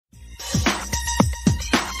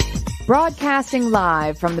Broadcasting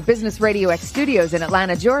live from the Business Radio X studios in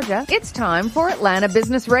Atlanta, Georgia, it's time for Atlanta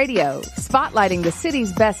Business Radio, spotlighting the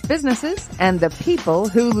city's best businesses and the people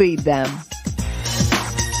who lead them.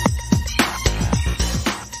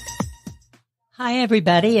 Hi,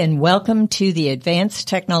 everybody, and welcome to the Advanced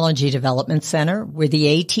Technology Development Center, where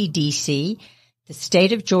the ATDC, the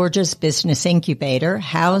State of Georgia's business incubator,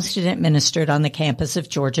 housed and administered on the campus of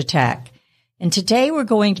Georgia Tech. And today we're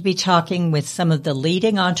going to be talking with some of the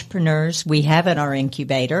leading entrepreneurs we have in our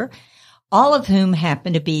incubator, all of whom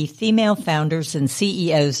happen to be female founders and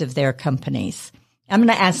CEOs of their companies. I'm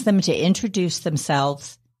going to ask them to introduce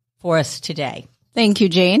themselves for us today. Thank you,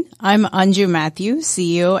 Jane. I'm Anju Mathew,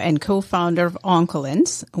 CEO and co-founder of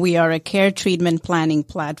Oncolens. We are a care treatment planning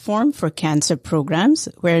platform for cancer programs,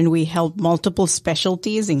 wherein we help multiple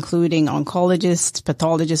specialties, including oncologists,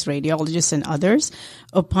 pathologists, radiologists, and others,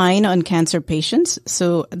 opine on cancer patients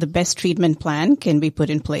so the best treatment plan can be put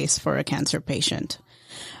in place for a cancer patient.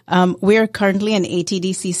 We are currently an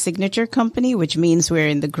ATDC signature company, which means we're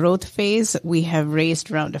in the growth phase. We have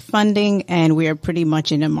raised a round of funding, and we are pretty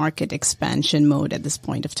much in a market expansion mode at this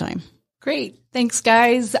point of time. Great. Thanks,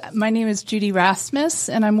 guys. My name is Jude Rasmus,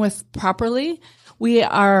 and I'm with Properly. We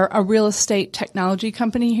are a real estate technology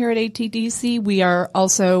company here at ATDC. We are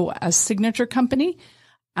also a signature company.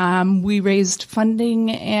 We raised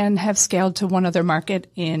funding and have scaled to one other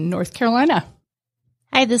market in North Carolina.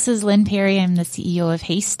 Hi, this is Lynn Perry. I'm the CEO of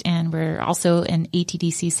Haste, and we're also an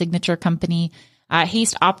ATDC signature company.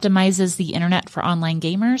 Haste optimizes the internet for online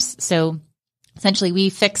gamers. So essentially, we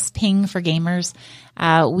fix ping for gamers.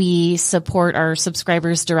 We support our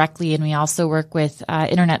subscribers directly, and we also work with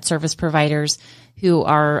internet service providers who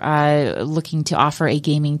are looking to offer a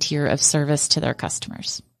gaming tier of service to their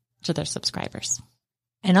customers, to their subscribers.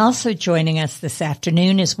 And also joining us this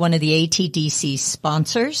afternoon is one of the ATDC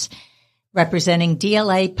sponsors, representing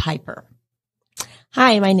DLA Piper.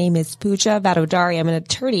 Hi, my name is Puja Vadodaria. I'm an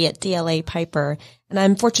attorney at DLA Piper, and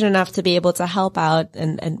I'm fortunate enough to be able to help out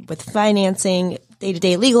and with financing,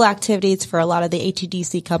 day-to-day legal activities for a lot of the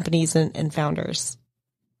ATDC companies and founders.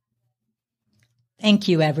 Thank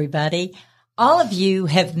you, everybody. All of you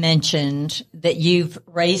have mentioned that you've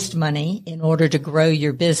raised money in order to grow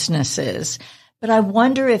your businesses, but I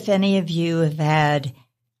wonder if any of you have had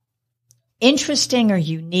interesting or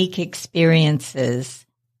unique experiences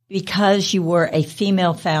because you were a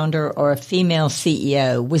female founder or a female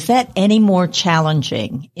CEO. Was that any more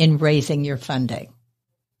challenging in raising your funding?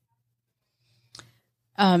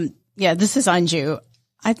 This is Anju.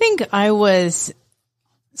 I think I was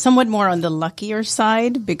somewhat more on the luckier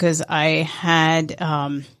side because I had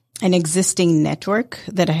an existing network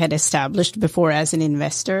that I had established before as an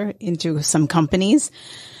investor into some companies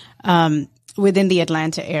within the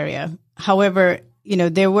Atlanta area. However,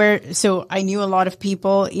 so I knew a lot of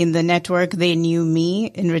people in the network. They knew me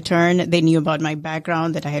in return. They knew about my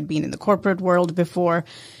background, that I had been in the corporate world before.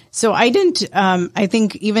 So I didn't, I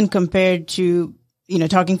think even compared to,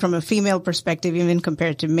 talking from a female perspective, even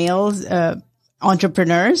compared to males,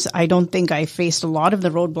 entrepreneurs, I don't think I faced a lot of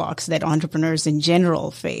the roadblocks that entrepreneurs in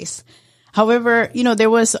general face. However, there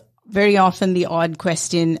was very often the odd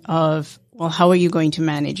question of, well, how are you going to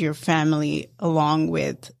manage your family along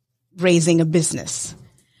with raising a business,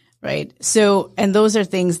 right? So, and those are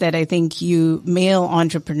things that I think you male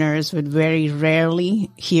entrepreneurs would very rarely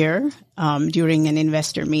hear during an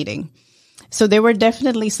investor meeting. So there were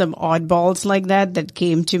definitely some oddballs like that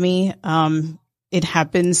came to me. It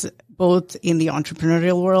happens both in the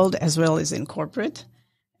entrepreneurial world as well as in corporate.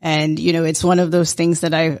 And, it's one of those things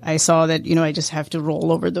that I saw that, I just have to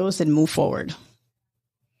roll over those and move forward.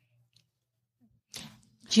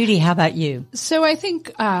 Judy, how about you? So I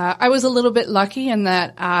think I was a little bit lucky in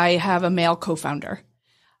that I have a male co-founder.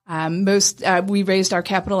 We raised our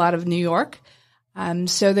capital out of New York.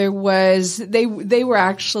 So they were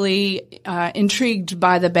actually intrigued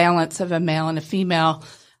by the balance of a male and a female,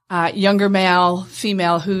 younger male,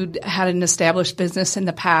 female who'd had an established business in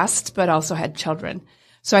the past, but also had children.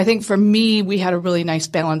 So I think for me, we had a really nice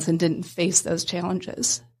balance and didn't face those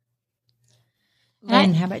challenges.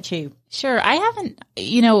 Lynn, how about you? Sure. I haven't,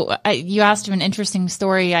 you asked an interesting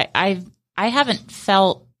story. I haven't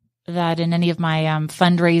felt that in any of my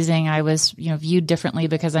fundraising, I was, viewed differently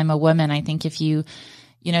because I'm a woman. I think if you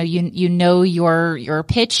know your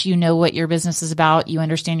pitch, you know what your business is about, you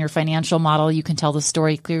understand your financial model, you can tell the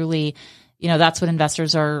story clearly. That's what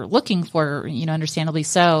investors are looking for, understandably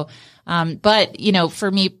so. But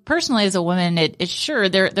for me personally as a woman, it's sure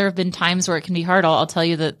there have been times where it can be hard. I'll tell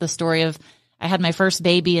you the story of, I had my first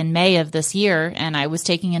baby in May of this year, and I was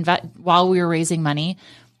taking while we were raising money,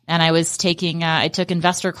 and I took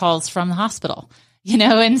investor calls from the hospital.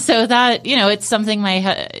 And so that, it's something my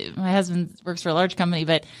husband works for a large company,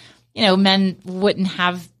 but, men wouldn't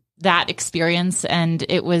have that experience, and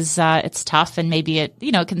it was, it's tough, and maybe it,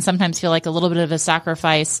 can sometimes feel like a little bit of a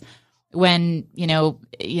sacrifice when,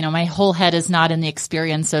 my whole head is not in the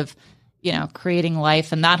experience of, creating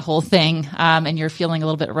life and that whole thing. And you're feeling a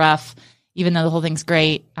little bit rough, even though the whole thing's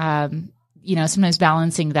great. Sometimes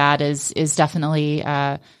balancing that is definitely,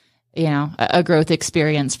 a growth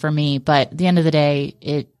experience for me. But at the end of the day,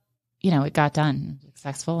 it got done,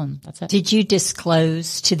 successful, and that's it. Did you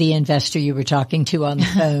disclose to the investor you were talking to on the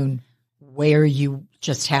phone where you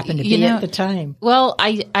just happened to be at the time? Well,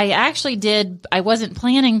 I actually did. I wasn't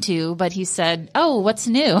planning to, but he said, "Oh, what's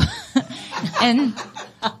new?" And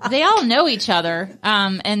they all know each other.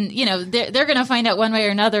 And they're going to find out one way or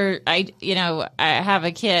another. I have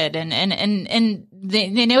a kid, and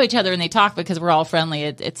they know each other and they talk because we're all friendly.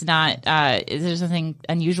 It's not, there's nothing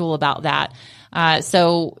unusual about that.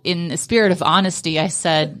 So in the spirit of honesty, I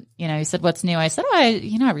said, he said, "What's new?" I said, "Oh,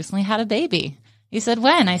 I recently had a baby." He said,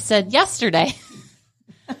 "When?" I said, "Yesterday."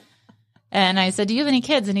 And I said, "Do you have any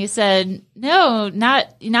kids?" And he said, "No,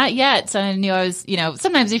 not yet." So I knew I was,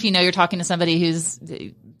 sometimes if you're talking to somebody who's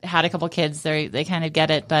had a couple kids, they kind of get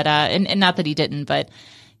it. But, and not that he didn't, but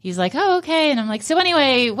he's like, "Oh, okay." And I'm like, "So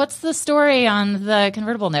anyway, what's the story on the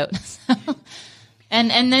convertible note?"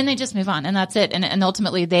 And then they just move on, and that's it. And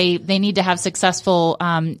ultimately they need to have successful,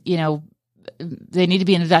 they need to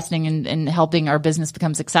be investing in helping our business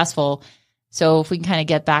become successful. So if we can kind of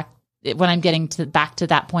get back, when I'm getting back to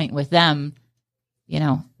that point with them,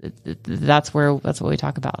 that's what we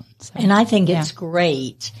talk about. So, and I think it's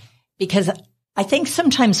great because I think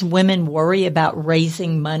sometimes women worry about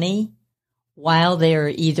raising money while they're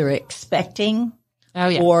either expecting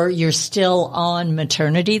or you're still on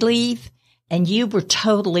maternity leave. And you were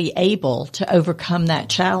totally able to overcome that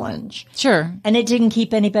challenge. Sure. And it didn't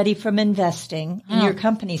keep anybody from investing in your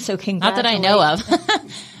company. So congratulations. Not that I know of.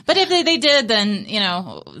 But if they did, then,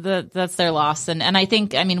 that's their loss. And I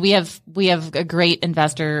think, we have a great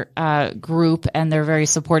investor group, and they're very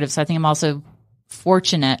supportive. So I think I'm also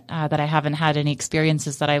fortunate that I haven't had any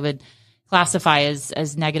experiences that I would classify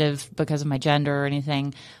as negative because of my gender or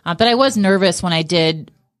anything. But I was nervous when I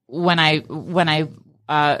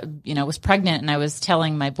was pregnant and I was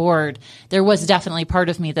telling my board, there was definitely part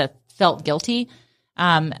of me that felt guilty.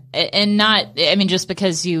 And not, just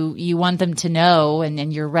because you want them to know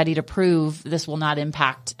and you're ready to prove this will not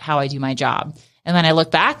impact how I do my job. And when I look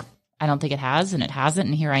back, I don't think it has, and it hasn't.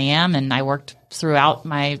 And here I am. And I worked throughout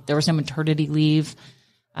there was no maternity leave,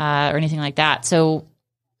 or anything like that. So,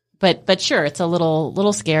 but sure, it's a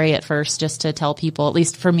little scary at first just to tell people, at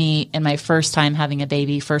least for me in my first time having a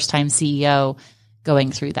baby, first time CEO,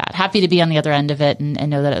 going through that. Happy to be on the other end of it and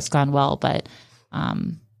know that it's gone well. But,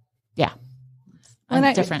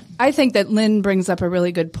 different. I think that Lynn brings up a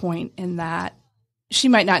really good point in that she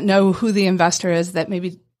might not know who the investor is that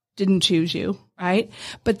maybe didn't choose you, right?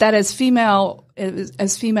 But that as female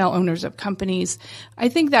owners of companies, I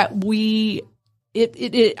think that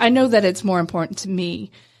I know that it's more important to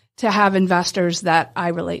me to have investors that I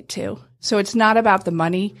relate to. So it's not about the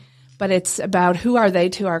money, but it's about who are they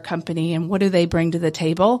to our company and what do they bring to the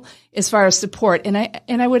table as far as support. And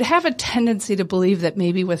I would have a tendency to believe that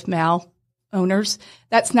maybe with male owners,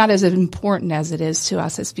 that's not as important as it is to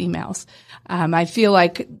us as females. I feel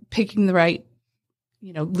like picking the right,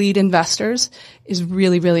 lead investors is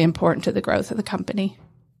really, really important to the growth of the company.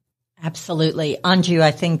 Absolutely. Anju,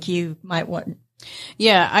 I think you might want.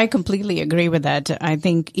 Yeah, I completely agree with that. I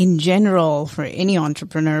think in general, for any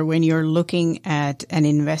entrepreneur, when you're looking at an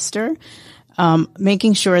investor,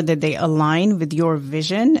 making sure that they align with your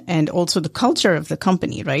vision and also the culture of the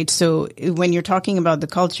company, right? So when you're talking about the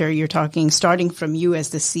culture, you're talking starting from you as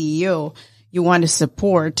the CEO. You want to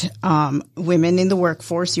support women in the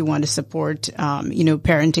workforce. You want to support,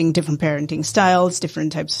 parenting, different parenting styles,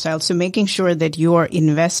 different types of styles. So making sure that your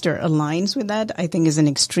investor aligns with that, I think, is an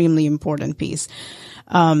extremely important piece.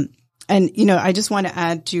 And I just want to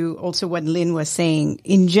add to also what Lynn was saying.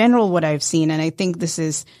 In general, what I've seen, and I think this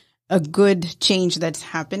is a good change that's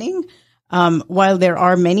happening. While there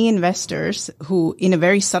are many investors who, in a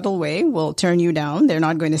very subtle way, will turn you down, they're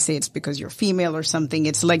not going to say it's because you're female or something.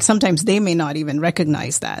 It's like sometimes they may not even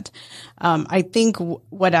recognize that. I think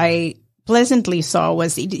what I pleasantly saw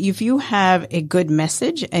was if you have a good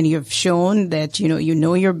message and you've shown that, you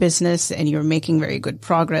know your business and you're making very good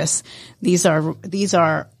progress, these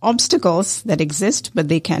are obstacles that exist, but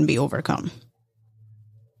they can be overcome.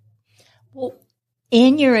 Well,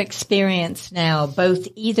 in your experience now, both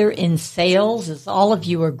either in sales, as all of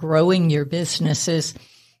you are growing your businesses,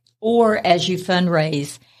 or as you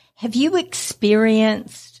fundraise, Have you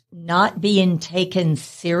experienced not being taken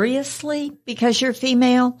seriously because you're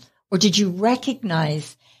female? Or did you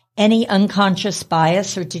recognize any unconscious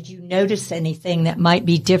bias, or did you notice anything that might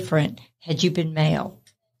be different had you been male?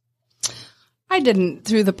 I didn't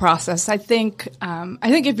through the process. I think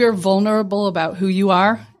if you're vulnerable about who you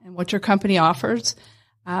are and what your company offers,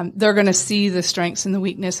 they're going to see the strengths and the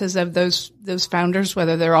weaknesses of those founders,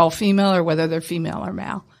 whether they're all female or whether they're female or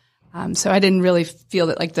male. So I didn't really feel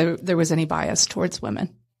that like there was any bias towards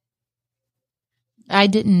women. I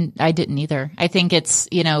didn't either. I think it's,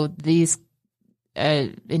 these,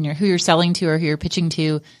 who you're selling to or who you're pitching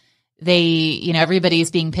to,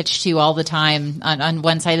 everybody's being pitched to all the time on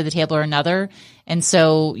one side of the table or another. And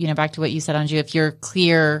so, back to what you said, Anju, if you're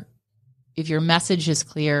clear, if your message is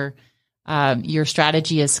clear, your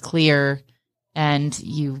strategy is clear, and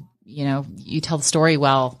you tell the story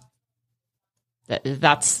well,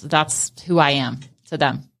 that's who I am to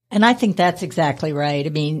them. And I think that's exactly right. I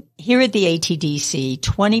mean, here at the ATDC,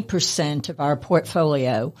 20% of our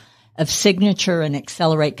portfolio of signature and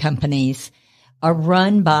accelerate companies are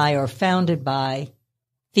run by or founded by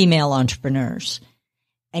female entrepreneurs.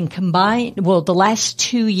 And the last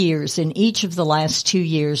 2 years, in each of the last 2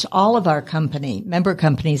 years, all of our member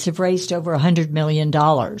companies have raised over $100 million.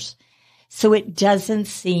 So it doesn't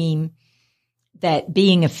seem that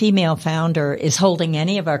being a female founder is holding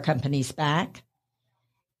any of our companies back.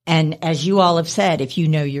 And as you all have said, if you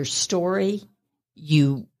know your story,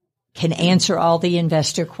 you can answer all the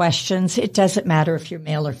investor questions. It doesn't matter if you're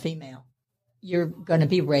male or female. You're going to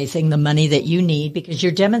be raising the money that you need because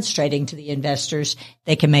you're demonstrating to the investors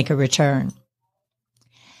they can make a return.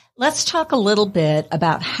 Let's talk a little bit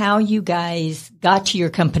about how you guys got to your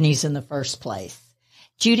companies in the first place.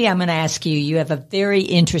 Judy, I'm going to ask you, you have a very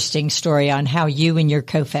interesting story on how you and your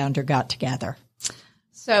co-founder got together.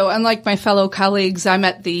 So unlike my fellow colleagues, I'm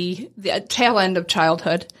at the tail end of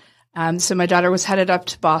childhood. So my daughter was headed up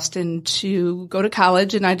to Boston to go to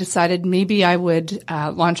college, and I decided maybe I would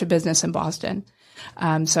launch a business in Boston.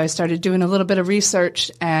 So I started doing a little bit of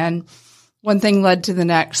research, and one thing led to the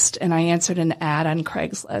next, and I answered an ad on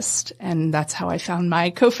Craigslist, and that's how I found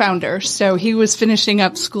my co-founder. So he was finishing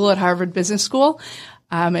up school at Harvard Business School,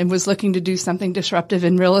 and was looking to do something disruptive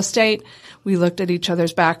in real estate. We looked at each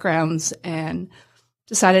other's backgrounds and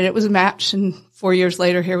decided it was a match, and 4 years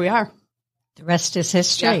later, here we are. The rest is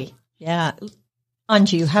history. Yeah.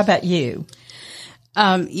 Anju, how about you?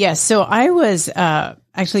 Yes. So I was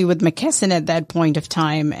actually with McKesson at that point of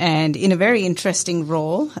time, and in a very interesting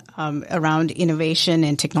role around innovation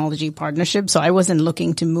and technology partnership. So I wasn't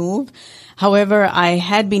looking to move. However, I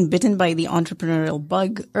had been bitten by the entrepreneurial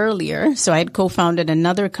bug earlier. So I had co-founded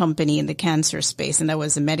another company in the cancer space, and that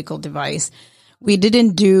was a medical device. We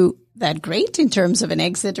didn't do that great in terms of an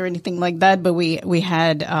exit or anything like that, but we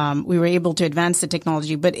were able to advance the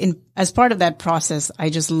technology. But as part of that process, I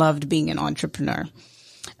just loved being an entrepreneur.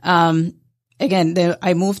 I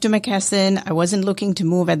moved to McKesson. I wasn't looking to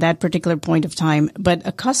move at that particular point of time, but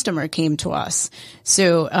a customer came to us.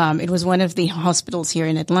 So it was one of the hospitals here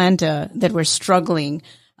in Atlanta that were struggling.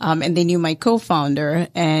 And they knew my co-founder,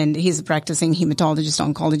 and he's a practicing hematologist,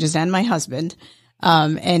 oncologist, and my husband.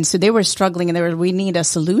 And so they were struggling, and we need a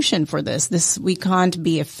solution for this. We can't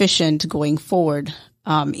be efficient going forward,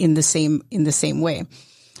 in the same way.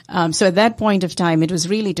 So at that point of time, it was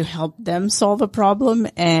really to help them solve a problem,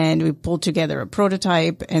 and we pulled together a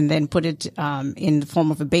prototype and then put it, in the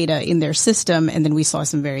form of a beta in their system. And then we saw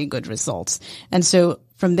some very good results. And so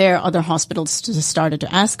from there, other hospitals started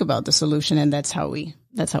to ask about the solution, and that's how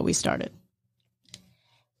we started.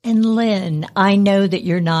 And Lynn, I know that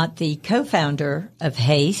you're not the co-founder of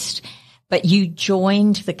Haste, but you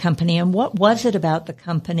joined the company. And what was it about the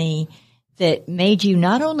company that made you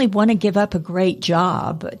not only want to give up a great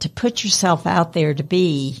job, but to put yourself out there to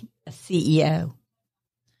be a CEO?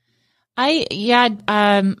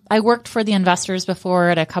 I worked for the investors before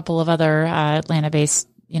at a couple of other Atlanta-based,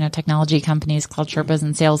 technology companies called Sherpas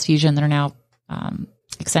and Sales Fusion that are now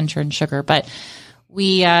Accenture and Sugar. But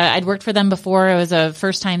I'd worked for them before. I was a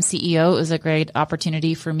first-time CEO. It was a great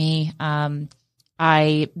opportunity for me.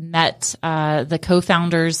 I met the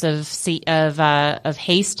co-founders of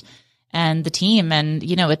Haste and the team, and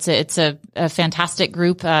it's a fantastic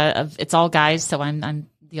group. It's all guys, so I'm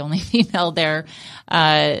the only female there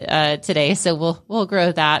today. So we'll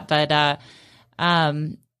grow that, but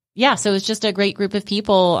so it's just a great group of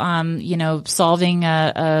people, solving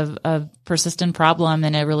a persistent problem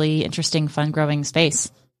in a really interesting, fun growing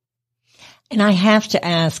space. And I have to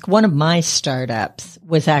ask, one of my startups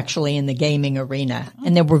was actually in the gaming arena,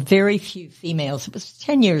 and there were very few females. It was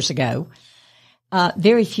 10 years ago.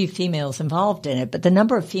 very few females involved in it, but the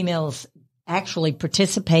number of females actually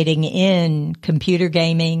participating in computer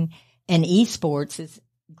gaming and esports is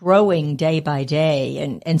growing day by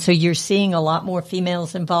day. And so you're seeing a lot more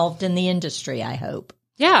females involved in the industry, I hope.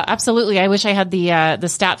 Yeah, absolutely. I wish I had the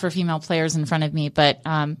stat for female players in front of me, but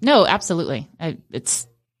no, absolutely. It's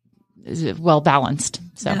well balanced.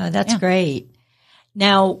 So that's great.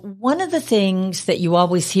 Now, one of the things that you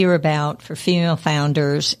always hear about for female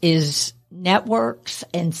founders is networks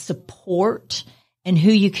and support and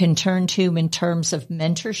who you can turn to in terms of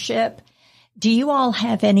mentorship. Do you all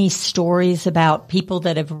have any stories about people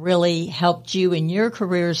that have really helped you in your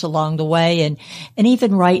careers along the way and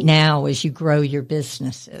even right now as you grow your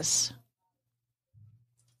businesses?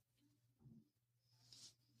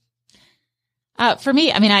 For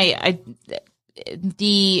me, I mean,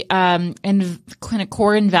 the kind of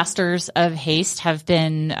core investors of Haste have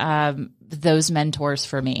been those mentors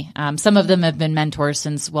for me. Some of them have been mentors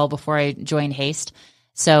since well before I joined Haste.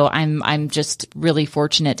 So I'm just really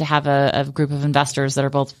fortunate to have a group of investors that are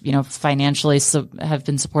both, financially have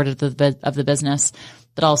been supportive of the business,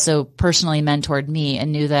 but also personally mentored me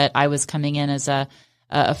and knew that I was coming in as a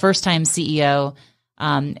first-time CEO.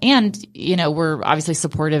 And we're obviously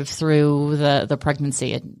supportive through the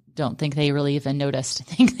pregnancy. I don't think they really even noticed. I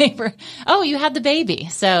think they were, oh, you had the baby.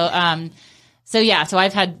 So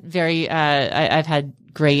I've had I've had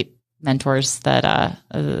great mentors that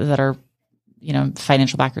are,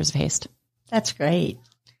 financial backers of Haste. That's great.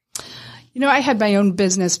 I had my own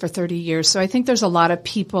business for 30 years. So I think there's a lot of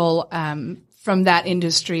people, from that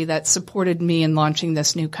industry that supported me in launching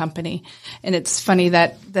this new company. And it's funny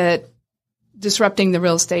that disrupting the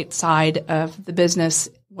real estate side of the business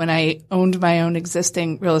when I owned my own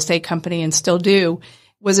existing real estate company and still do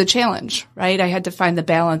was a challenge, right? I had to find the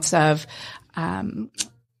balance of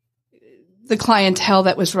the clientele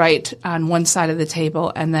that was right on one side of the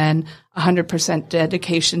table and then 100%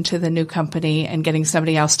 dedication to the new company and getting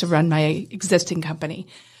somebody else to run my existing company.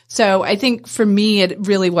 So I think for me, it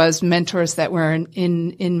really was mentors that were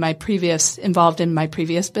involved in my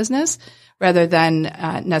previous business rather than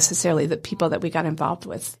necessarily the people that we got involved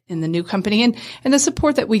with in the new company. And the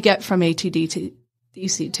support that we get from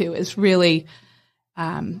ATDC too is really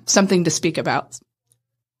something to speak about.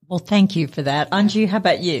 Well, thank you for that. Anju, how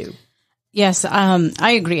about you? Yes,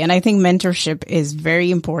 I agree. And I think mentorship is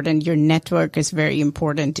very important. Your network is very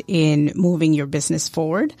important in moving your business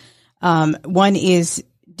forward. One is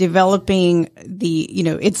developing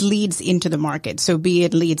its leads into the market. So be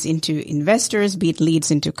it leads into investors, be it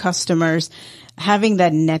leads into customers, having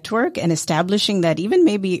that network and establishing that even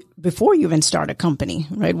maybe before you even start a company,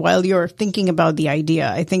 right? While you're thinking about the idea,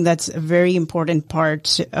 I think that's a very important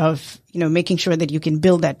part of, making sure that you can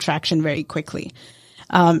build that traction very quickly.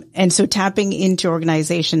 And so tapping into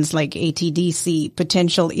organizations like ATDC,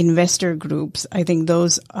 potential investor groups, I think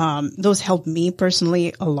those help me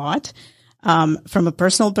personally a lot. From a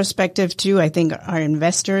personal perspective too, I think our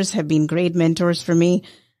investors have been great mentors for me.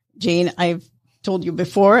 Jane, I've told you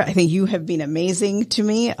before, I think you have been amazing to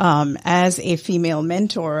me, as a female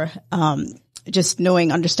mentor, just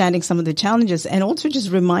understanding some of the challenges and also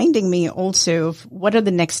just reminding me also of what are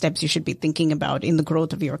the next steps you should be thinking about in the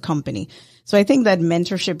growth of your company. So I think that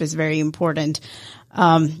mentorship is very important.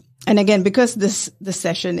 And again, because this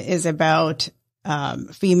session is about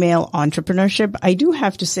female entrepreneurship, I do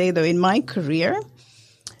have to say though, in my career,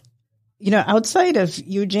 outside of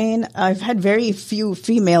you, Jane, I've had very few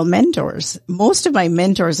female mentors. Most of my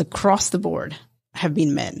mentors across the board have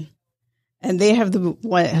been men. And they have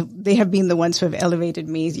been the ones who have elevated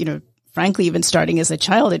me, frankly, even starting as a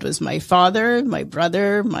child. It was my father, my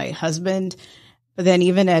brother, my husband. But then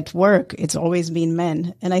even at work, it's always been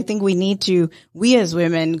men. And I think we as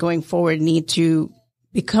women going forward need to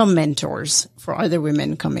become mentors for other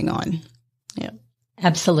women coming on. Yeah.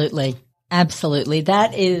 Absolutely. Absolutely.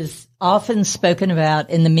 That is often spoken about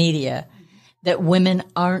in the media, that women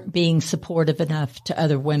aren't being supportive enough to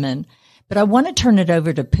other women. But I want to turn it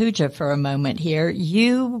over to Puja for a moment here.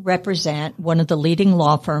 You represent one of the leading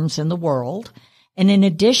law firms in the world. And in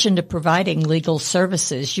addition to providing legal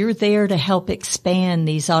services, you're there to help expand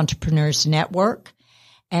these entrepreneurs' network.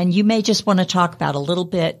 And you may just want to talk about a little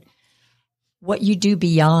bit what you do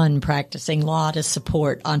beyond practicing law to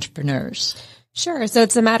support entrepreneurs. Sure. So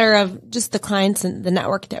it's a matter of just the clients and the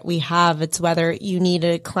network that we have. It's whether you need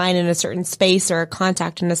a client in a certain space or a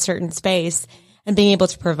contact in a certain space, and being able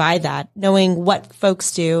to provide that, knowing what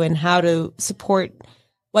folks do and how to support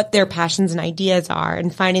what their passions and ideas are,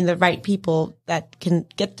 and finding the right people that can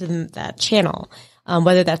get to them that channel,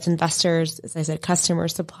 whether that's investors, as I said,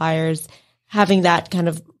 customers, suppliers, having that kind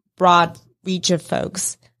of broad reach of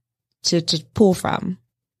folks. to pull from.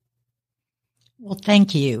 Well,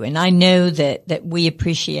 thank you. And I know that we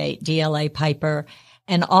appreciate DLA Piper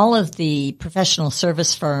and all of the professional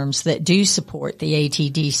service firms that do support the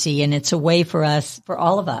ATDC. And it's a way for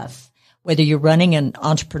all of us, whether you're running an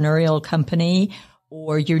entrepreneurial company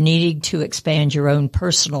or you're needing to expand your own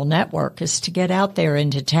personal network, is to get out there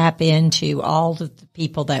and to tap into all of the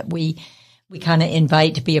people that we kind of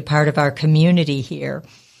invite to be a part of our community here.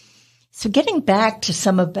 So getting back to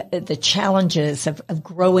some of the challenges of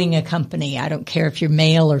growing a company, I don't care if you're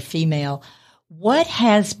male or female, what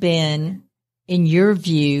has been, in your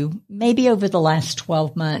view, maybe over the last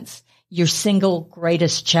 12 months, your single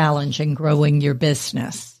greatest challenge in growing your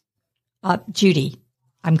business? Judy,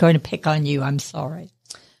 I'm going to pick on you. I'm sorry.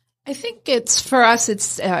 I think for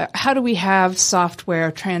us, how do we have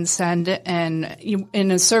software transcend and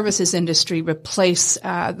in a services industry replace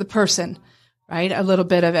the person, right? A little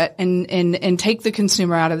bit of it and take the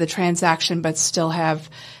consumer out of the transaction, but still have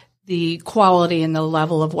the quality and the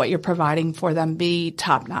level of what you're providing for them be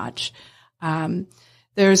top notch.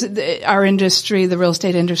 Our industry, the real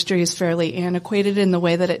estate industry, is fairly antiquated in the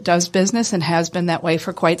way that it does business and has been that way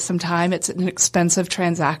for quite some time. It's an expensive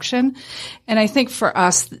transaction. And I think for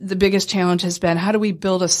us, the biggest challenge has been, how do we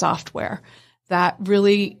build a software that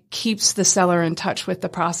really keeps the seller in touch with the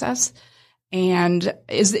process and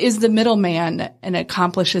is the middleman and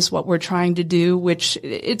accomplishes what we're trying to do, which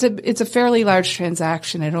it's a fairly large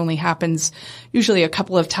transaction. It only happens usually a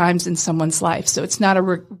couple of times in someone's life. So it's not a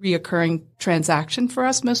reoccurring transaction for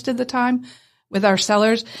us most of the time with our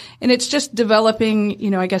sellers. And it's just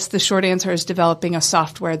developing, I guess the short answer is developing a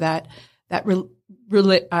software that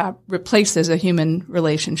replaces a human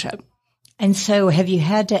relationship. And so have you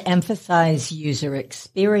had to emphasize user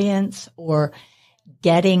experience or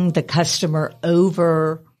getting the customer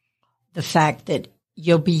over the fact that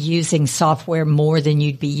you'll be using software more than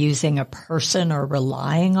you'd be using a person or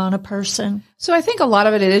relying on a person? So I think a lot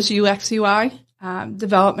of it is UX, UI,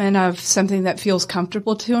 development of something that feels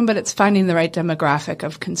comfortable to them, but it's finding the right demographic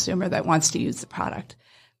of consumer that wants to use the product.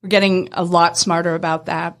 We're getting a lot smarter about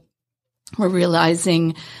that. We're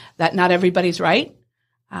realizing that not everybody's right.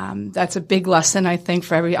 That's a big lesson, I think,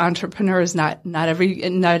 for every entrepreneur is not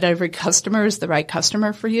every customer is the right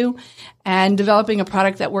customer for you, and developing a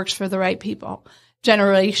product that works for the right people.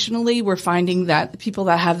 Generationally, we're finding that the people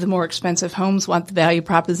that have the more expensive homes want the value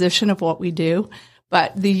proposition of what we do,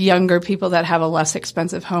 but the younger people that have a less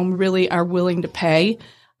expensive home really are willing to pay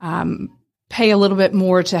a little bit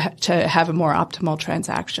more to have a more optimal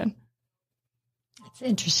transaction. That's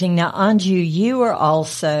interesting. Now,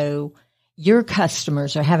 Anju, your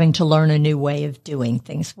customers are having to learn a new way of doing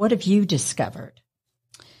things. What have you discovered?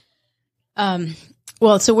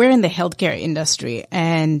 So we're in the healthcare industry,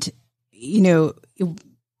 and,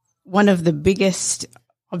 one of the biggest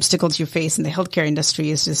obstacles you face in the healthcare industry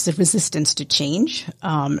is just the resistance to change,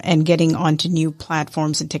 and getting onto new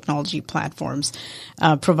platforms and technology platforms.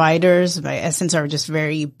 Providers, by essence, are just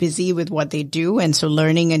very busy with what they do. And so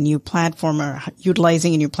learning a new platform or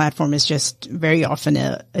utilizing a new platform is just very often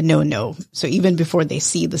a no-no. So even before they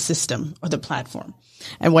see the system or the platform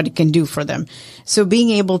and what it can do for them. So being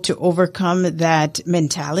able to overcome that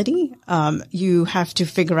mentality, you have to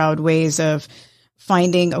figure out ways of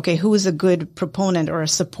finding, okay, who is a good proponent or a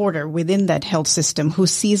supporter within that health system who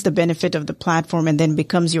sees the benefit of the platform and then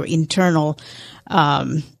becomes your internal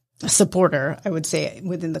supporter, I would say,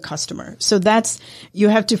 within the customer. So you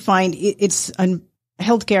have to find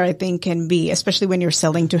healthcare, I think, can be, especially when you're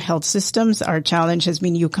selling to health systems, our challenge has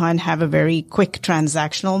been you can't have a very quick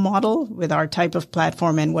transactional model with our type of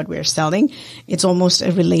platform and what we're selling. It's almost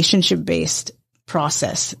a relationship-based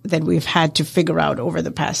process that we've had to figure out over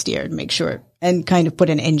the past year to make sure and kind of put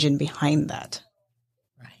an engine behind that.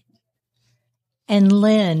 Right. And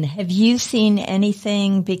Lynn, have you seen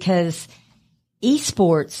anything, because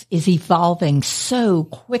esports is evolving so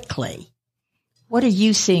quickly? What are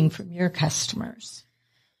you seeing from your customers?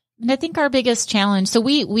 And I think our biggest challenge, so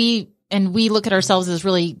we look at ourselves as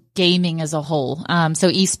really gaming as a whole.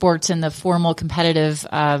 So esports and the formal competitive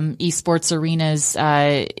esports arenas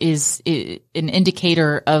is an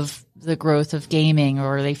indicator of the growth of gaming,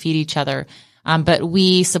 or they feed each other. But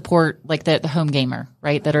we support like the home gamer,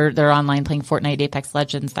 right? They're online playing Fortnite, Apex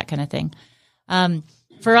Legends, that kind of thing.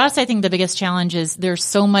 For us, I think the biggest challenge is there's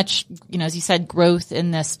so much, as you said, growth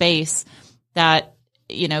in this space that,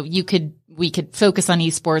 we could focus on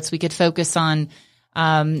esports. We could focus on,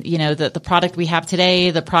 the product we have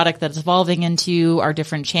today, the product that's evolving into our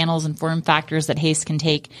different channels and form factors that Haste can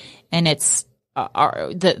take. And it's,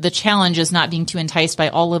 the challenge is not being too enticed by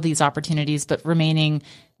all of these opportunities, but remaining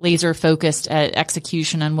laser focused at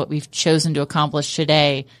execution on what we've chosen to accomplish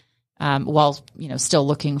today. while, still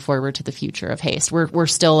looking forward to the future of Haste. We're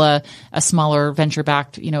still a smaller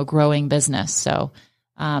venture-backed, growing business. So,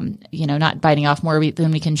 not biting off more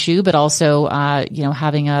than we can chew, but also,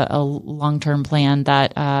 having a long-term plan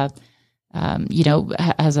that,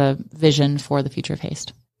 has a vision for the future of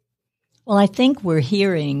Haste. Well, I think we're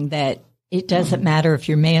hearing that it doesn't matter if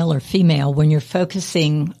you're male or female. When you're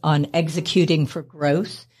focusing on executing for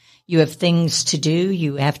growth, you have things to do.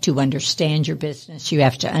 You have to understand your business. You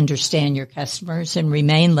have to understand your customers and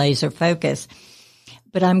remain laser focused.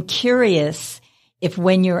 But I'm curious if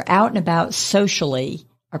when you're out and about socially,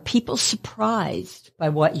 are people surprised by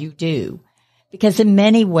what you do? Because in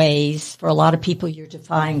many ways, for a lot of people, you're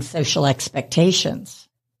defying social expectations.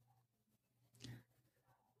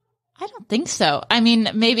 I don't think so. I mean,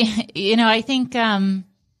 maybe, I think,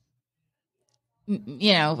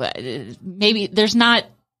 maybe there's not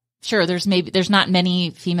many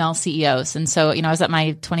female CEOs. And so, I was at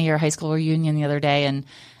my 20-year high school reunion the other day, and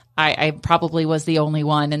I probably was the only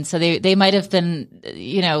one. And so they might have been,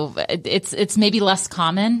 it's maybe less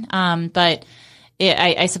common. But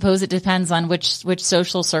I suppose it depends on which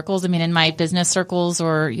social circles. I mean, in my business circles,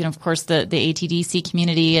 or, of course, the ATDC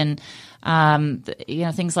community and,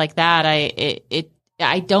 things like that.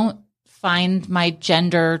 I don't find my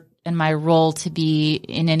gender and my role to be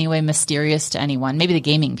in any way mysterious to anyone. Maybe the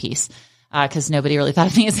gaming piece, because nobody really thought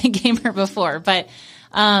of me as a gamer before. But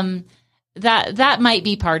that might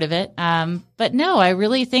be part of it. But no, I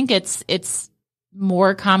really think it's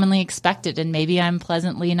more commonly expected, and maybe I'm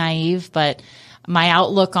pleasantly naive, but my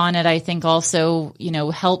outlook on it, I think, also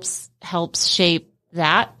helps shape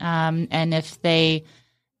that. And if they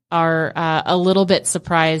are a little bit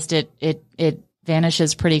surprised, it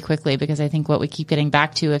vanishes pretty quickly, because I think what we keep getting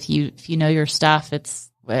back to, if you know your stuff, it's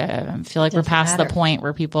I feel like we're past the point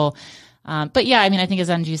where people. But yeah, I mean, I think as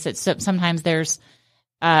Anju said, sometimes there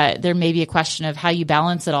may be a question of how you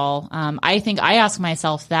balance it all. I think I ask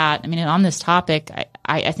myself that. I mean, on this topic,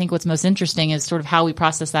 I think what's most interesting is sort of how we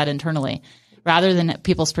process that internally, rather than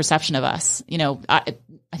people's perception of us. I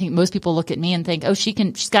think most people look at me and think, oh,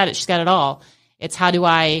 she's got it all. It's how do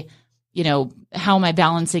I, how am I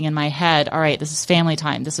balancing in my head? All right, this is family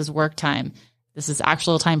time. This is work time. This is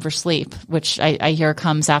actual time for sleep, which I hear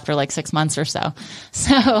comes after like 6 months or so.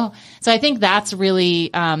 So I think that's really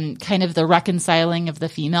kind of the reconciling of the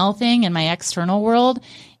female thing in my external world.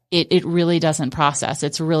 It really doesn't process.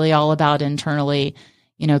 It's really all about internally,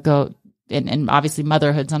 go and obviously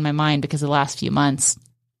motherhood's on my mind because of the last few months,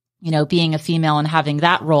 being a female and having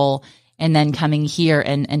that role, and then coming here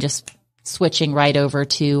and just switching right over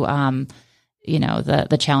to,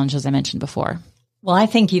 the challenges I mentioned before. Well, I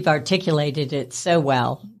think you've articulated it so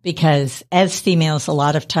well, because as females, a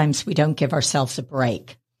lot of times we don't give ourselves a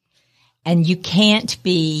break, and you can't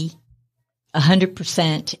be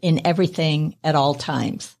 100% in everything at all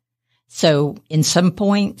times. So in some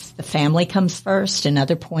points, the family comes first, and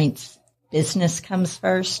other points, business comes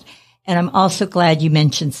first. And I'm also glad you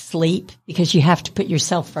mentioned sleep, because you have to put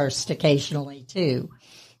yourself first occasionally too.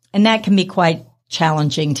 And that can be quite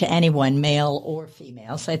challenging to anyone, male or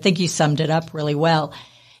female. So I think you summed it up really well.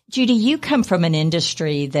 Judy, you come from an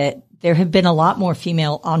industry that there have been a lot more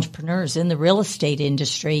female entrepreneurs in the real estate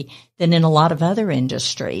industry than in a lot of other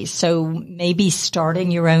industries. So maybe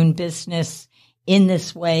starting your own business in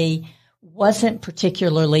this way wasn't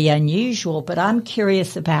particularly unusual, but I'm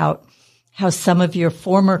curious about how some of your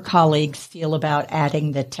former colleagues feel about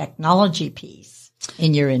adding the technology piece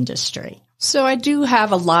in your industry. So I do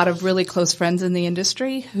have a lot of really close friends in the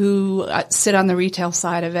industry who sit on the retail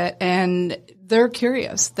side of it, and they're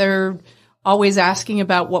curious. They're always asking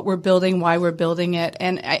about what we're building, why we're building it.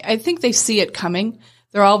 And I think they see it coming.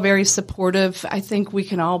 They're all very supportive. I think we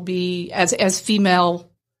can all be, as female,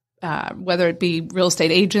 whether it be real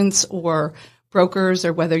estate agents or brokers,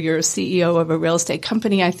 or whether you're a CEO of a real estate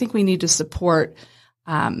company, I think we need to support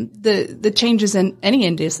the changes in any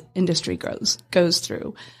industry goes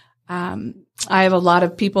through. I have a lot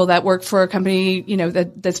of people that work for a company,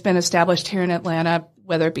 that's been established here in Atlanta,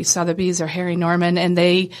 whether it be Sotheby's or Harry Norman, and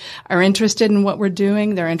they are interested in what we're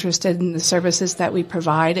doing. They're interested in the services that we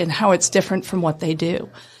provide and how it's different from what they do.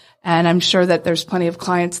 And I'm sure that there's plenty of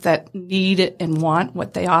clients that need and want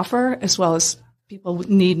what they offer, as well as people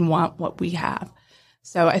need and want what we have.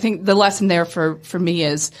 So I think the lesson there for me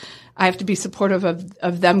is I have to be supportive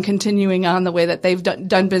of them continuing on the way that they've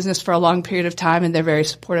done business for a long period of time, and they're very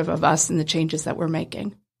supportive of us and the changes that we're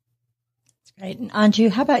making. That's great. And Anju,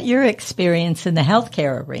 how about your experience in the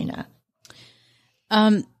healthcare arena?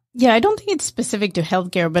 Yeah, I don't think it's specific to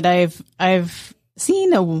healthcare, but I've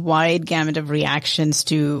seen a wide gamut of reactions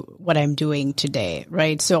to what I'm doing today,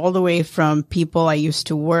 right? So all the way from people I used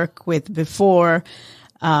to work with before,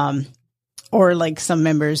 or like some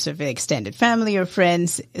members of extended family or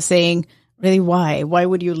friends saying, really, why? Why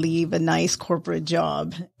would you leave a nice corporate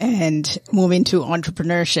job and move into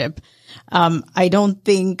entrepreneurship? I don't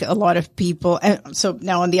think a lot of people, so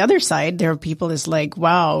now on the other side, there are people is like,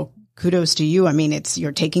 wow, kudos to you. I mean,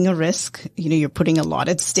 you're taking a risk, you're putting a lot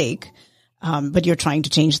at stake, but you're trying to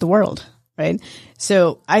change the world, right?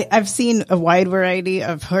 So I've seen a wide variety.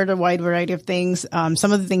 I've heard a wide variety of things.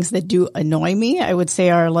 Some of the things that do annoy me, I would say,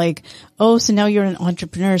 are like, oh, so now you're an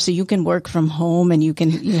entrepreneur, so you can work from home and you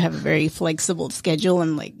have a very flexible schedule.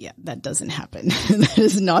 I'm like, yeah, that doesn't happen. That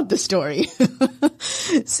is not the story.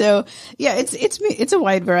 So yeah, it's a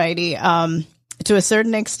wide variety. To a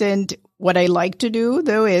certain extent, what I like to do,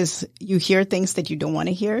 though, is you hear things that you don't want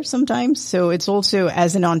to hear sometimes. So it's also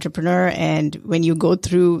as an entrepreneur, and when you go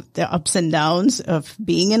through the ups and downs of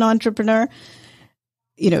being an entrepreneur,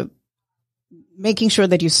 making sure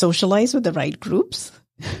that you socialize with the right groups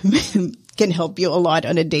can help you a lot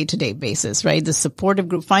on a day-to-day basis, right? The supportive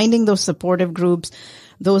group, finding those supportive groups,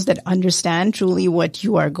 those that understand truly what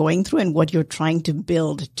you are going through and what you're trying to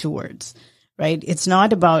build towards. Right? It's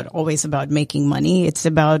not always about making money. It's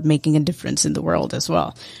about making a difference in the world as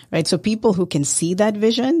well. Right? So people who can see that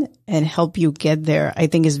vision and help you get there, I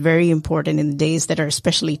think is very important in the days that are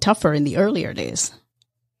especially tougher in the earlier days.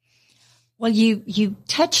 Well, you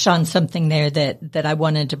touched on something there that I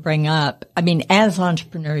wanted to bring up. I mean, as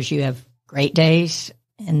entrepreneurs, you have great days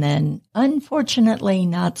and then unfortunately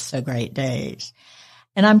not so great days.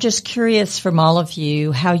 And I'm just curious from all of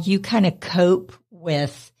you how you kind of cope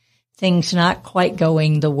with things not quite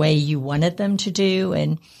going the way you wanted them to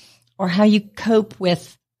do, or how you cope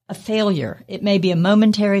with a failure. It may be a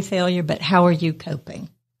momentary failure, but how are you coping?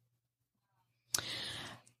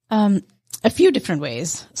 A few different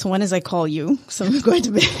ways. So one is I call you, so I'm going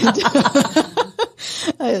to bed.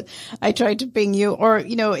 I try to ping you, or,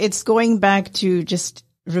 it's going back to just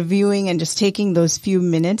reviewing and just taking those few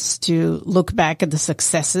minutes to look back at the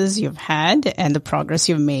successes you've had and the progress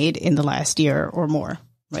you've made in the last year or more.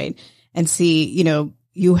 Right. And see,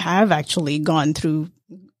 you have actually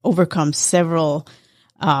overcome several,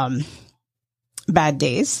 bad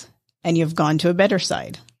days, and you've gone to a better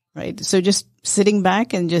side. Right. So just sitting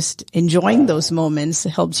back and just enjoying those moments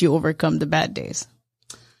helps you overcome the bad days.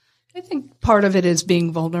 I think part of it is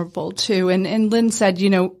being vulnerable too. And Lynn said,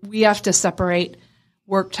 we have to separate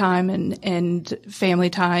work time and family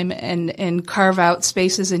time and carve out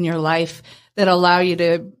spaces in your life that allow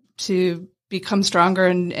you to become stronger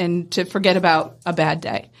and to forget about a bad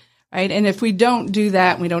day, right? And if we don't do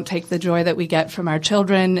that, we don't take the joy that we get from our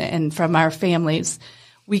children and from our families,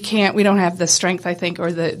 we don't have the strength, I think,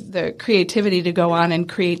 or the creativity to go on and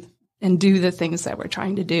create and do the things that we're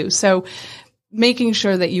trying to do. So making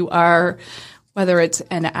sure that you are, whether it's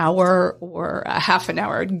an hour or a half an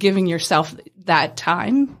hour, giving yourself that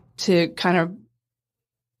time to kind of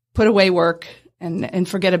put away work and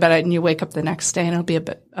forget about it, and you wake up the next day and it'll be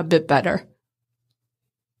a bit better.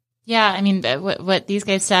 Yeah, I mean, what these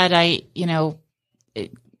guys said,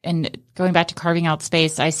 and going back to carving out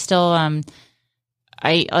space, I still,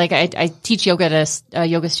 I teach yoga at a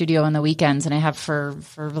yoga studio on the weekends, and I have for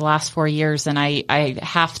the last 4 years, and I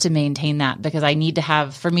have to maintain that because I need to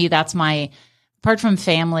have, for me, that's my, apart from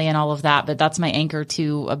family and all of that, but that's my anchor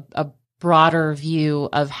to a broader view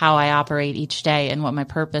of how I operate each day and what my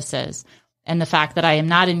purpose is. And the fact that I am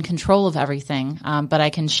not in control of everything, but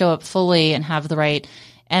I can show up fully and have the right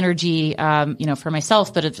energy, for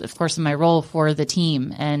myself, but of course in my role for the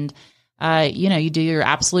team. And, you do your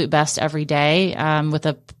absolute best every day, with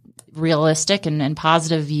a realistic and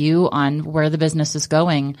positive view on where the business is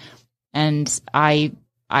going. And I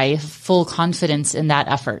have full confidence in that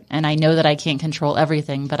effort. And I know that I can't control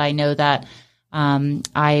everything, but I know that,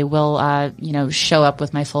 I will, show up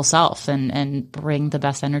with my full self and bring the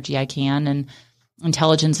best energy I can and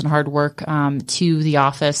intelligence and hard work, to the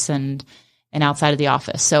office and outside of the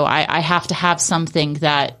office. So I have to have something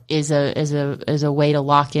that is a way to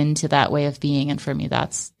lock into that way of being. And for me,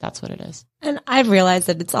 that's what it is. And I've realized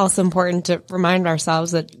that it's also important to remind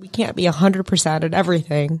ourselves that we can't be 100% at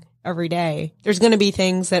everything every day. There's going to be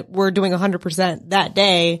things that we're doing 100% that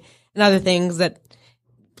day and other things that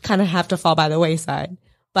kind of have to fall by the wayside.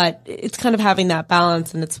 But it's kind of having that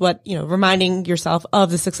balance, and it's what, reminding yourself of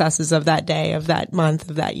the successes of that day, of that month,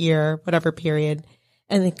 of that year, whatever period,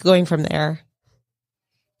 and then going from there.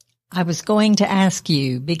 I was going to ask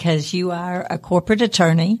you, because you are a corporate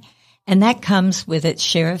attorney, and that comes with its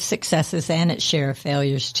share of successes and its share of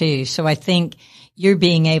failures too. So I think you're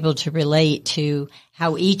being able to relate to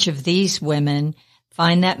how each of these women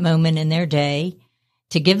find that moment in their day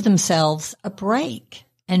to give themselves a break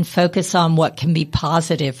and focus on what can be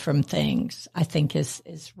positive from things, I think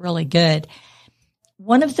is really good.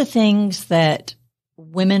 One of the things that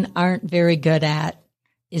women aren't very good at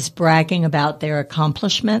is bragging about their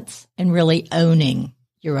accomplishments and really owning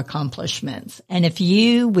your accomplishments. And if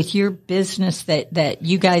you, with your business that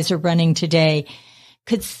you guys are running today,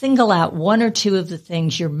 could single out one or two of the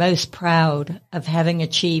things you're most proud of having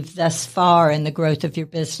achieved thus far in the growth of your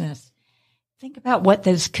business, think about what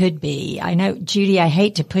those could be. I know, Judy, I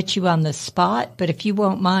hate to put you on the spot, but if you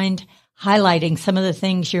won't mind highlighting some of the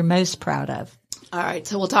things you're most proud of. All right.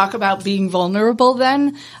 So we'll talk about being vulnerable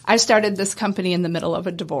then. I started this company in the middle of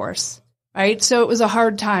a divorce, right? So it was a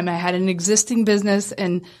hard time. I had an existing business,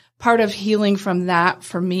 and part of healing from that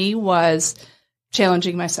for me was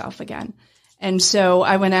challenging myself again. And so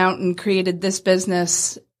I went out and created this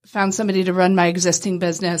business, found somebody to run my existing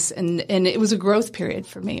business, and it was a growth period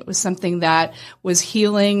for me. It was something that was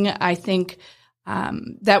healing. I think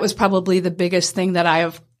that was probably the biggest thing that I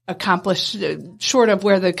have accomplished, short of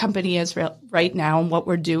where the company is right now and what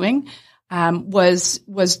we're doing,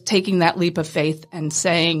 was taking that leap of faith and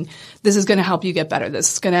saying, this is going to help you get better.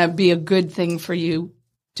 This is going to be a good thing for you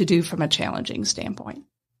to do from a challenging standpoint.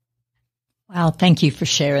 Wow. Thank you for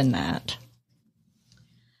sharing that.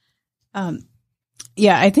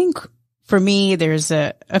 Yeah, I think for me, there's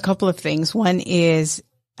a couple of things. One is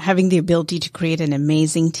having the ability to create an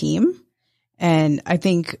amazing team. And I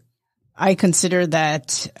think I consider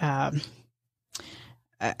that, I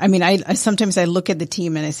sometimes I look at the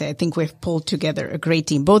team and I say, I think we've pulled together a great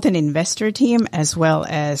team, both an investor team as well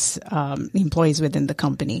as employees within the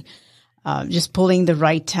company. Just pulling the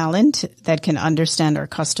right talent that can understand our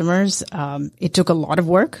customers. It took a lot of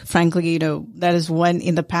work. Frankly, that is one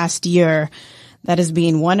in the past year that has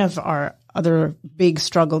been one of our other big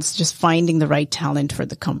struggles, just finding the right talent for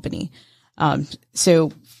the company.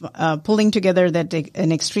 So pulling together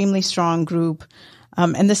an extremely strong group.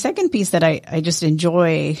 And the second piece that I just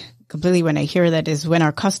enjoy completely when I hear that is when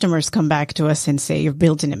our customers come back to us and say, you've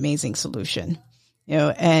built an amazing solution.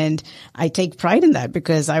 And I take pride in that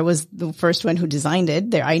because I was the first one who designed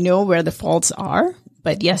it. I know where the faults are,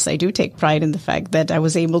 but yes, I do take pride in the fact that I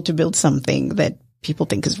was able to build something that people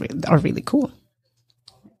think are really cool.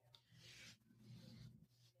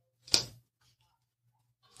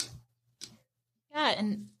 Yeah,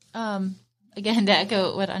 and again, to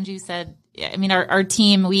echo what Anju said, I mean, our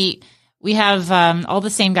team, we have all the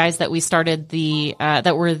same guys that we started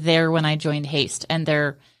that were there when I joined Haste, and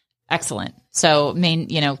they're excellent. So,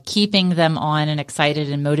 keeping them on and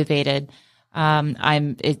excited and motivated,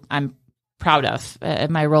 I'm proud of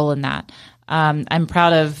my role in that. I'm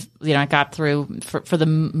proud of, I got through for the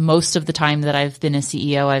most of the time that I've been a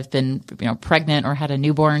CEO, I've been, pregnant or had a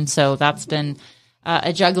newborn. So that's been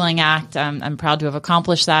a juggling act. I'm proud to have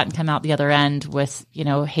accomplished that and come out the other end with,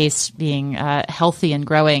 Haste being healthy and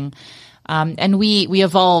growing. And we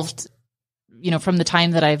evolved, from the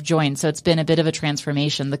time that I've joined. So it's been a bit of a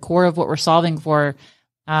transformation. The core of what we're solving for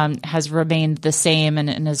has remained the same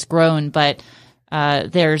and has grown, but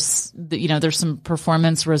there's some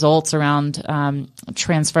performance results around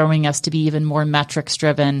transforming us to be even more metrics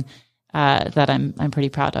driven that I'm pretty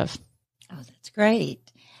proud of. Oh, that's great.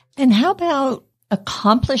 And how about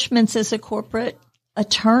accomplishments as a corporate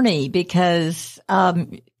attorney? Because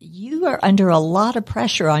you are under a lot of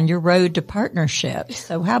pressure on your road to partnership.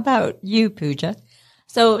 So how about you, Puja?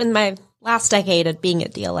 So in my last decade of being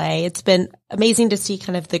at DLA, it's been amazing to see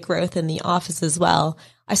kind of the growth in the office as well.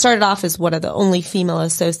 I started off as one of the only female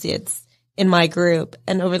associates in my group.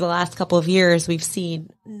 And over the last couple of years, we've seen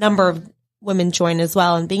a number of women join as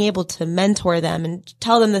well, and being able to mentor them and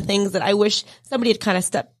tell them the things that I wish somebody had kind of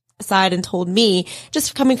stepped aside and told me,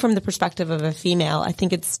 just coming from the perspective of a female. I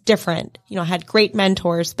think it's different. I had great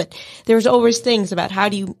mentors, but there's always things about how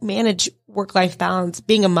do you manage work-life balance,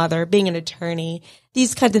 being a mother, being an attorney,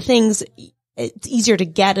 these kinds of things. It's easier to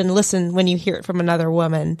get and listen when you hear it from another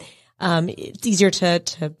woman. It's easier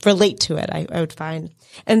to relate to it, I would find.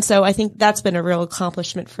 And so I think that's been a real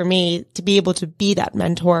accomplishment for me to be able to be that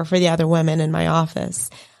mentor for the other women in my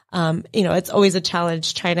office. It's always a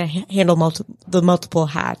challenge trying to handle multiple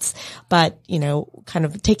hats, but, kind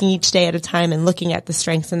of taking each day at a time and looking at the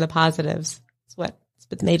strengths and the positives is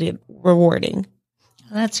what's made it rewarding.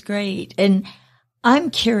 That's great. And I'm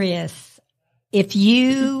curious, if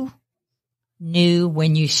you knew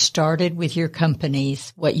when you started with your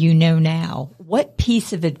companies what you know now, what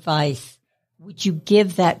piece of advice would you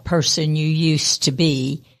give that person you used to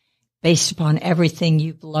be based upon everything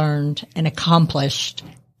you've learned and accomplished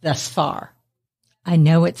thus far? I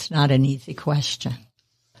know it's not an easy question.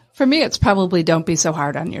 For me, it's probably don't be so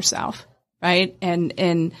hard on yourself, right?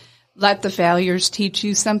 And let the failures teach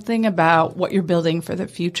you something about what you're building for the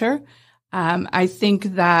future. I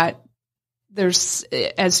think that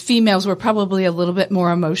as females, we're probably a little bit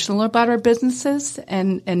more emotional about our businesses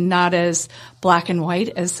and not as black and white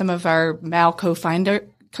as some of our male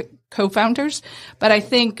co-founders. But I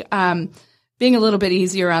think, being a little bit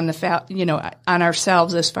easier on on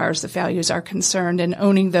ourselves as far as the failures are concerned and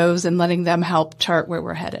owning those and letting them help chart where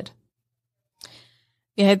we're headed.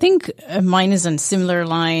 Yeah, I think mine is on similar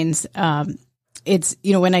lines. It's,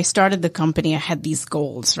 when I started the company, I had these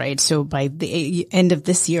goals, right? So by the end of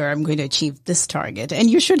this year, I'm going to achieve this target.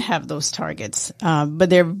 And you should have those targets.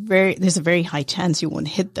 But there's a very high chance you won't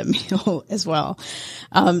hit them, as well.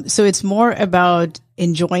 So it's more about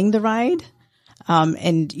enjoying the ride.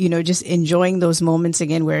 And, just enjoying those moments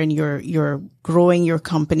again, wherein you're growing your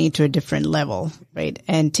company to a different level, right?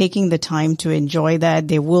 And taking the time to enjoy that.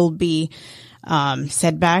 There will be,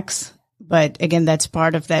 setbacks, but again, that's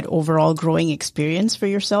part of that overall growing experience for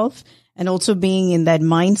yourself. And also being in that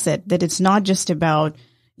mindset that it's not just about,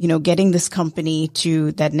 getting this company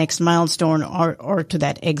to that next milestone or to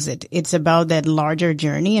that exit. It's about that larger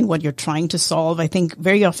journey and what you're trying to solve. I think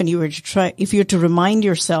very often if you're to remind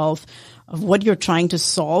yourself of what you're trying to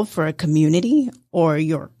solve for a community or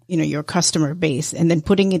your customer base, and then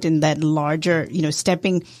putting it in that larger,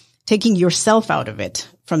 taking yourself out of it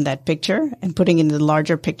from that picture and putting it in the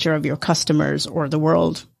larger picture of your customers or the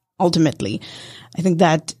world ultimately. I think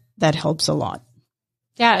that helps a lot.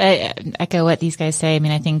 Yeah, I echo what these guys say. I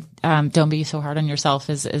mean, I think don't be so hard on yourself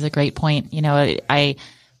is a great point. I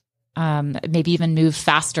maybe even move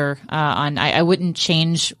faster I wouldn't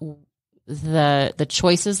change the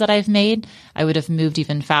choices that I've made. I would have moved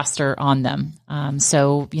even faster on them.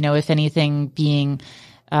 So, if anything, being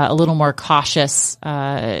a little more cautious,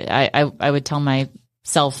 I would tell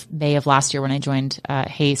myself May of last year when I joined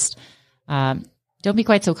Haste, don't be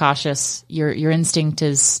quite so cautious. Your instinct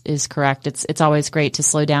is correct. It's always great to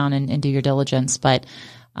slow down and do your diligence, but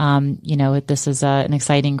this is an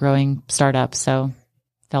exciting, growing startup. So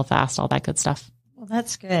fail fast, all that good stuff. Well,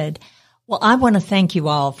 that's good. Well, I want to thank you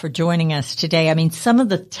all for joining us today. I mean, some of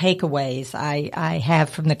the takeaways I have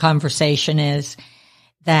from the conversation is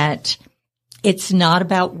that it's not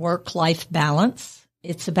about work-life balance.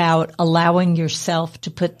 It's about allowing yourself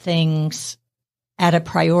to put things at a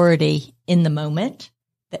priority in the moment.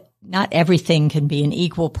 That not everything can be an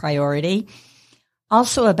equal priority.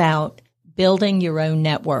 Also about building your own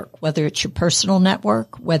network, whether it's your personal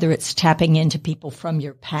network, whether it's tapping into people from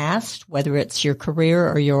your past, whether it's your career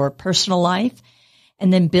or your personal life,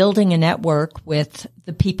 and then building a network with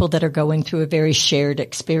the people that are going through a very shared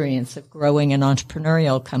experience of growing an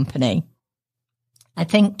entrepreneurial company. I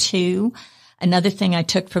think, too, another thing I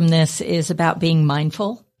took from this is about being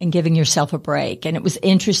mindful and giving yourself a break. And it was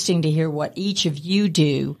interesting to hear what each of you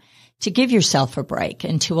do to give yourself a break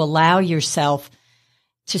and to allow yourself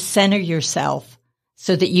to center yourself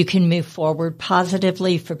so that you can move forward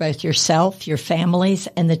positively for both yourself, your families,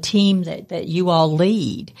 and the team that you all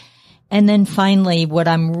lead. And then finally, what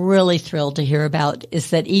I'm really thrilled to hear about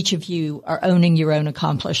is that each of you are owning your own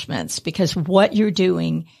accomplishments, because what you're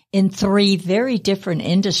doing in 3 very different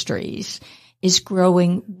industries is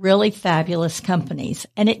growing really fabulous companies.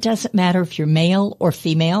 And it doesn't matter if you're male or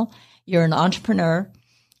female, you're an entrepreneur,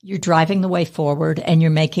 you're driving the way forward, and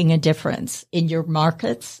you're making a difference in your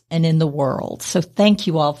markets and in the world. So thank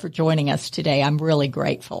you all for joining us today. I'm really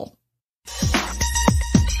grateful.